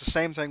 it's the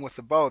same thing with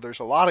the bow.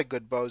 There's a lot of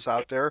good bows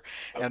out there,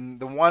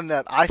 and the one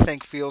that I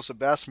think feels the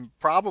best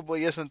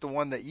probably isn't the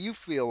one that you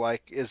feel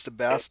like is the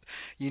best.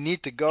 You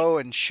need to go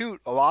and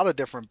shoot a lot of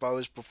different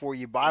bows before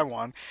you buy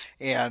one.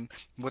 And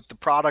with the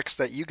products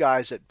that you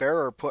guys at Bear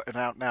are putting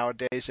out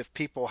nowadays, if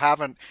people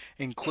haven't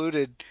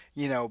included,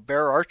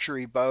 Bear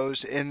archery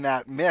bows in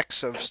that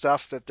mix of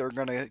stuff that they're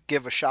going to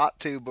give a shot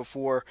to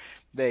before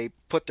they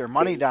put their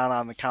money down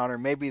on the counter,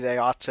 maybe they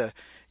ought to,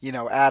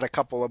 add a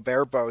couple of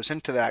Bear bows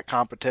into that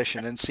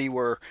competition and see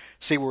where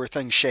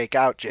things shake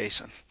out,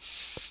 Jason.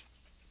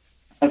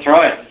 That's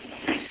right.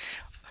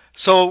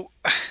 So,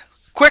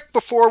 quick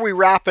before we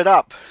wrap it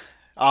up,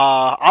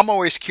 I'm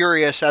always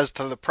curious as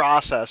to the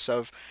process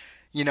of,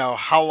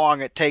 how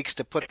long it takes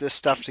to put this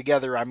stuff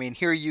together. I mean,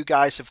 here you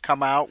guys have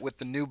come out with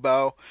the new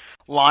bow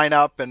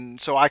lineup,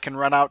 and so I can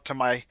run out to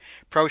my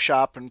pro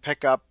shop and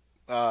pick up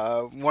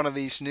one of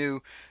these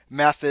new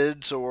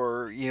methods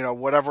or,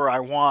 whatever I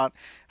want.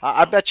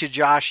 I bet you,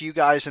 Josh, you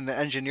guys in the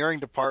engineering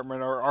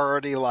department are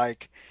already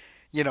like,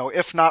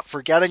 if not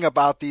forgetting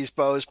about these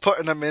bows,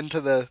 putting them into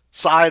the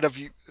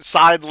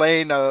side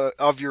lane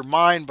of your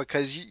mind,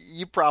 because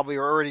you probably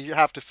already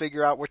have to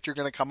figure out what you're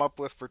going to come up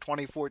with for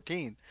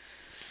 2014.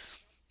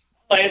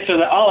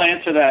 I'll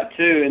answer that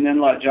too, and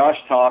then let Josh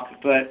talk.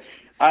 But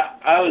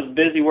I was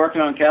busy working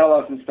on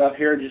catalogs and stuff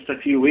here just a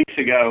few weeks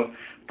ago,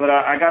 but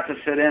I got to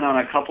sit in on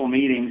a couple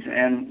meetings,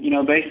 and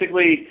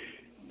basically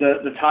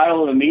the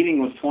title of the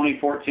meeting was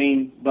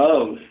 2014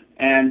 bows,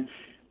 and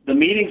the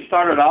meeting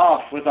started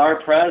off with our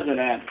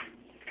president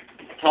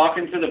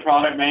talking to the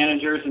product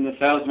managers and the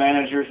sales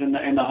managers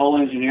and the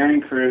whole engineering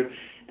crew,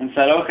 and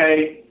said,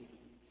 okay,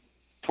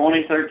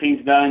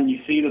 2013's done. You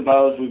see the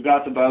bows. We've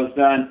got the bows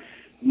done.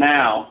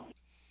 Now,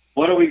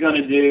 what are we going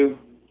to do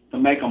to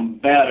make them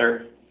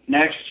better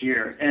next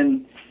year?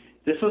 And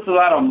this was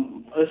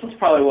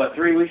probably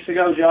 3 weeks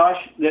ago,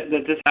 Josh, that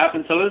this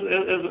happened. So it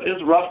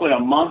was roughly a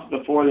month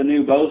before the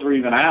new bows were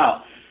even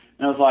out.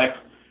 And I was like,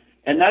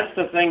 and that's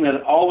the thing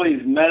that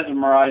always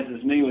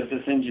mesmerizes me with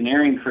this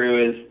engineering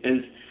crew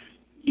is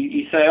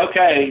you say,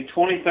 okay,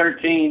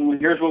 2013,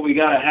 here's what we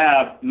got to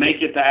have,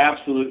 make it the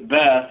absolute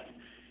best.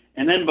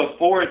 And then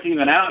before it's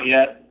even out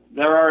yet,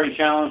 they're already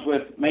challenged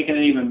with making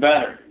it even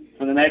better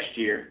for the next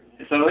year.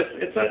 So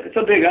it's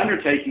a big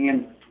undertaking,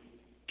 and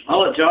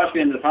I'll let Josh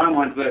get into the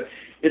timelines, but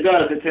it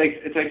does. It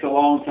takes a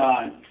long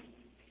time.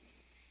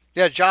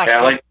 Yeah, Josh,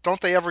 don't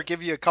they ever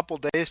give you a couple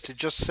days to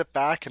just sit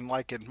back and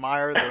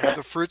admire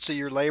the fruits of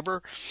your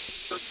labor?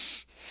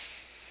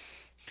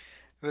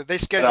 They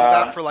schedule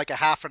that for a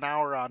half an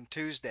hour on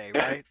Tuesday,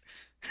 right?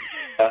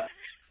 Yeah,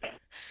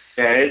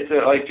 it's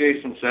like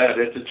Jason said,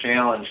 it's a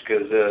challenge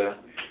because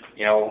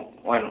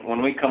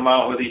when we come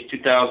out with these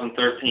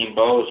 2013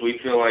 bows, we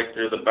feel like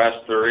they're the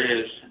best there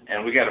is,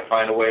 and we got to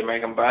find a way to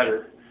make them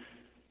better.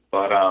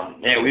 But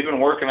we've been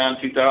working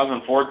on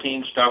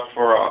 2014 stuff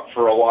for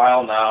a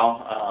while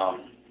now.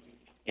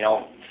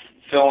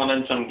 Filling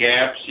in some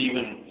gaps,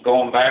 even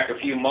going back a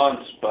few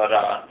months. But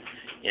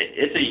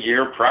it's a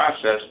year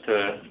process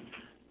to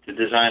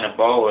design a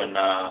bow, and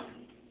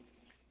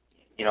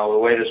the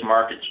way this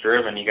market's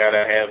driven, you got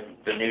to have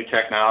the new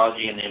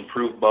technology and the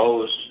improved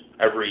bows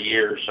every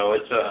year. So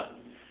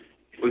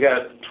we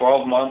got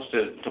 12 months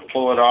to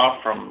pull it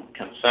off from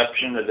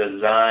conception to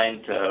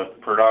design to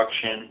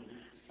production.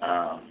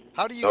 How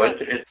do you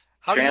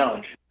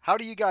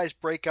guys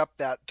break up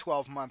that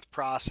 12-month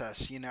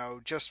process?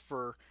 Just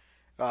for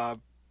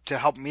to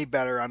help me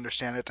better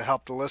understand it, to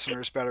help the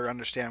listeners better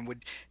understand.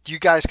 Do you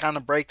guys kind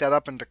of break that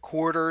up into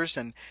quarters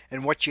and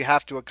what you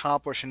have to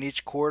accomplish in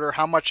each quarter?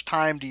 How much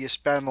time do you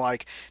spend?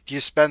 Do you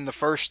spend the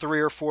first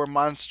 3 or 4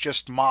 months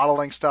just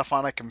modeling stuff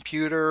on a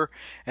computer?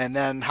 And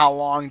then how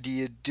long do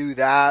you do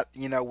that,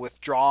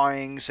 with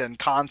drawings and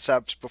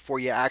concepts before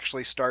you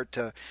actually start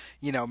to,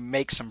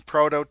 make some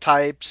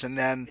prototypes? And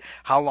then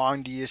how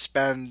long do you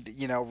spend,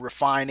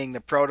 refining the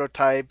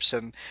prototypes?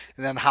 And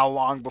then how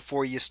long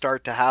before you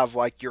start to have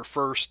your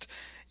first,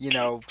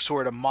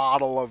 sort of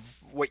model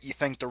of what you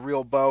think the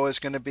real bow is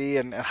going to be,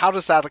 and how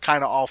does that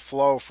kind of all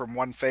flow from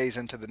one phase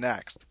into the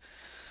next?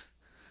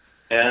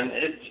 And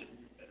it's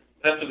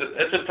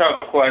a tough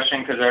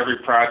question because every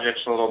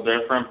project's a little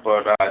different,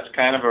 but it's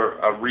kind of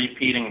a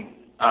repeating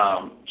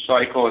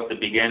cycle at the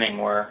beginning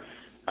where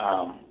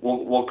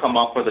we'll come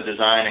up with a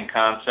design and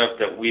concept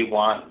that we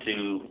want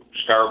to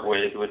start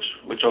with,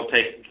 which will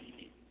take,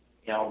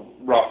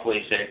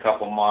 roughly say a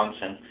couple months,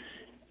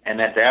 and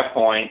at that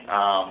point,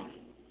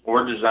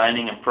 we're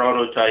designing and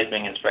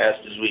prototyping as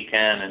fast as we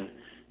can. And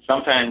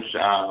sometimes,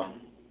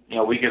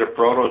 we get a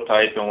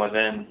prototype, and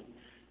within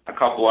a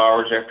couple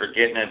hours after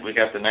getting it, we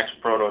got the next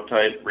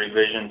prototype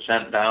revision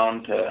sent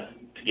down to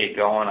get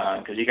going on,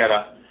 because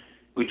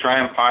we try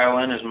and pile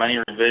in as many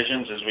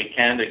revisions as we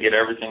can to get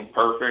everything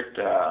perfect,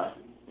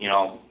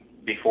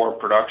 before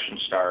production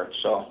starts.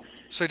 So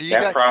do you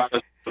that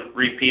process will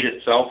repeat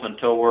itself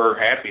until we're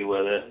happy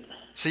with it.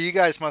 So you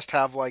guys must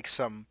have like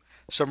some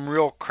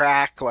real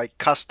crack, like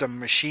custom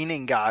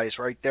machining guys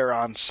right there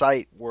on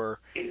site where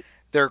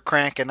they're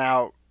cranking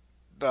out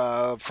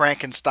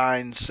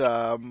Frankenstein's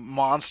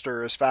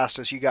monster as fast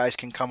as you guys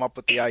can come up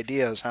with the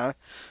ideas, huh?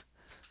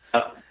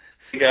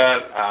 We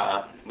got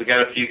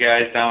a few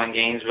guys down in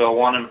Gainesville.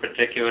 One in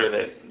particular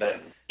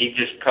that he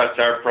just cuts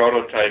our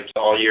prototypes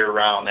all year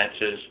round. That's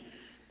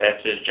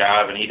his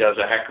job, and he does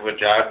a heck of a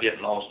job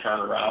getting those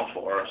turned around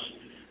for us,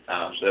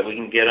 so that we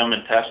can get them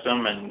and test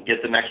them and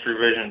get the next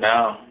revision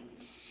down.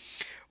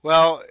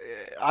 Well,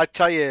 I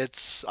tell you,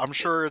 I'm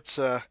sure it's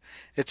a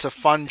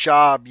fun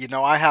job.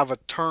 I have a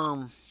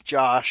term,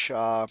 Josh.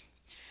 Not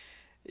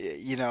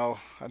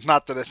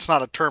that it's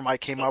not a term I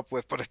came up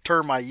with, but a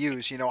term I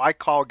use. I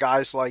call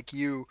guys like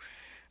you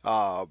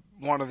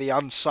one of the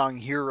unsung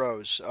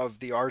heroes of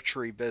the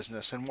archery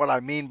business. And what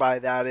I mean by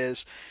that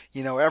is,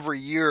 every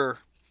year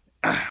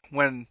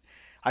when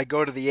I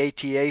go to the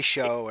ATA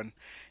show and,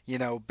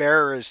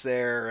 Bear is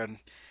there and,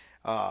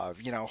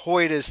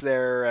 Hoyt is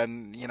there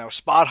and,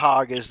 Spot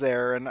Hog is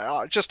there and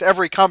just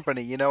every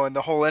company, in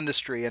the whole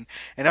industry, and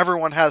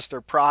everyone has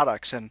their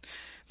products. And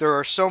there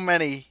are so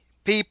many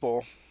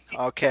people,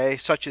 okay,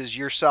 such as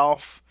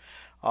yourself,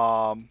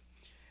 who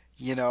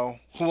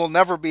will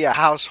never be a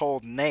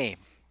household name,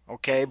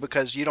 okay,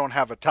 because you don't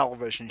have a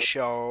television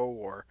show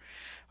or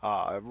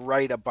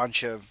write a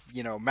bunch of,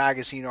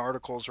 magazine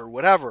articles or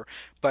whatever,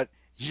 but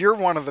you're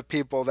one of the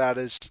people that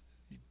is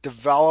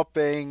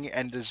developing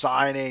and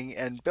designing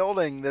and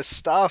building this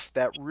stuff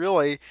that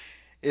really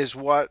is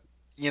what,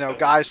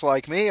 guys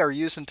like me are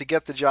using to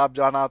get the job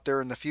done out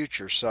there in the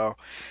future. So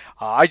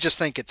I just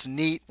think it's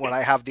neat when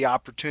I have the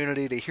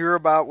opportunity to hear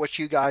about what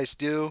you guys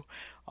do.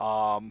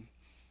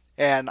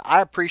 And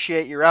I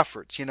appreciate your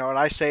efforts, and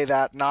I say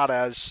that not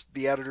as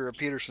the editor of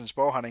Peterson's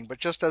Bow Hunting, but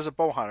just as a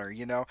bow hunter.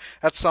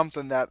 That's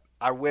something that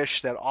I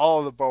wish that all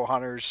of the bow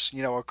hunters,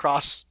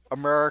 across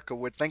America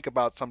would think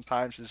about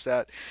sometimes, is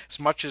that as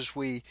much as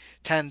we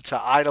tend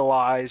to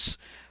idolize,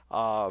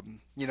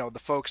 the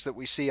folks that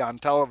we see on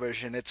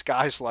television, it's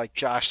guys like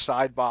Josh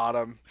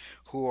Sidebottom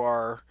who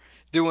are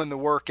doing the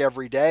work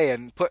every day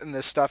and putting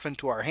this stuff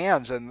into our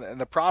hands, and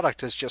the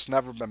product has just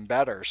never been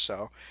better.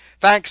 So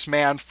thanks,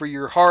 man, for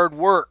your hard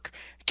work.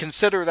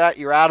 Consider that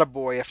your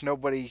attaboy. If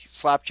nobody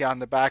slapped you on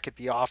the back at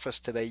the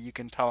office today, you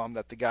can tell them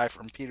that the guy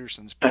from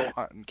Peterson's Bow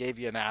Hunting gave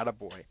you an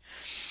attaboy.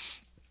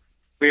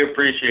 We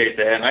appreciate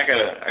that, and I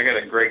got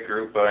a great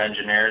group of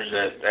engineers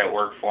that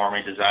work for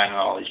me designing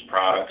all these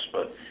products.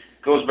 But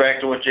it goes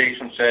back to what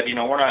Jason said.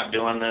 We're not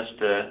doing this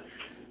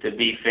to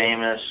be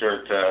famous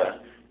or to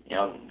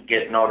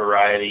get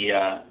notoriety.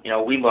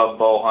 We love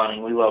bow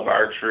hunting, we love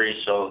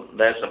archery, so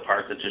that's the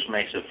part that just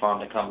makes it fun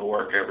to come to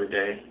work every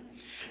day.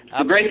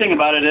 The great thing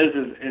about it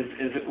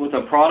is with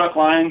a product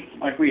line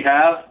like we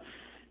have,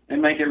 they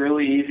make it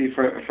really easy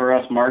for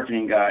us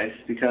marketing guys,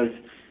 because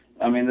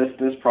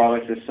this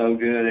product is so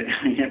good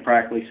it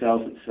practically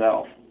sells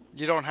itself.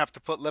 You don't have to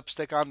put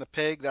lipstick on the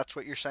pig, that's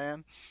what you're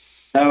saying?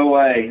 No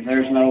way.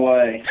 There's no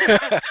way.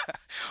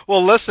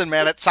 Well, listen,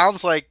 man, it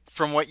sounds like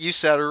from what you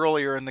said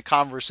earlier in the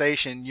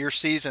conversation, your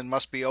season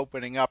must be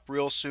opening up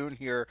real soon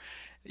here,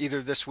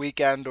 either this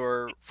weekend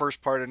or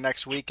first part of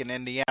next week in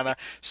Indiana.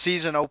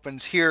 Season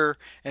opens here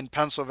in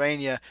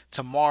Pennsylvania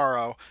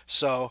tomorrow,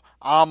 so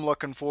I'm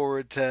looking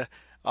forward to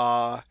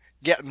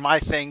getting my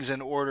things in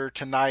order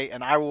tonight,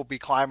 and I will be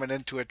climbing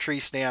into a tree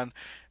stand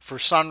for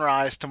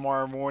sunrise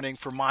tomorrow morning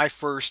for my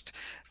first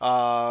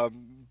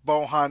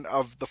bow hunt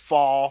of the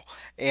fall.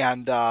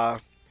 And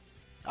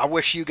I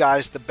wish you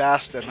guys the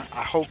best, and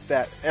I hope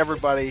that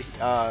everybody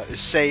is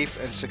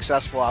safe and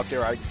successful out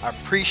there. I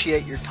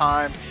appreciate your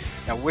time,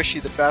 and I wish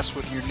you the best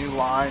with your new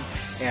line,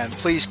 and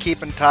please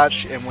keep in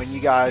touch. And when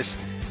you guys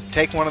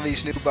take one of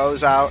these new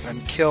bows out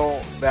and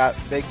kill that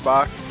big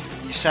buck,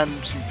 you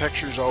send some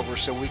pictures over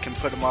so we can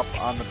put them up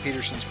on the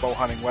Peterson's Bow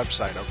Hunting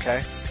website,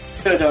 okay?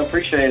 Good, I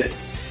appreciate it.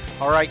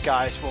 All right,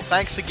 guys. Well,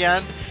 thanks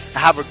again.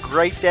 Have a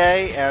great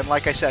day, and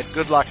like I said,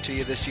 good luck to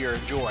you this year.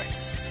 Enjoy.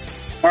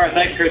 All right,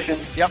 thanks, Christian.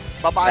 Yep,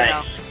 bye-bye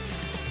now.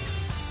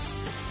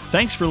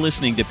 Thanks for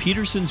listening to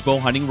Peterson's Bow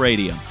Hunting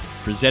Radio,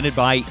 presented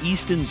by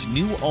Easton's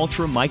new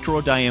Ultra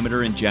Micro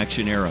Diameter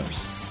Injection Arrows.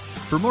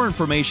 For more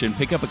information,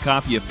 pick up a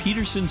copy of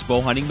Peterson's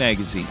Bow Hunting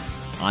Magazine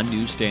on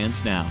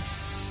newsstands now.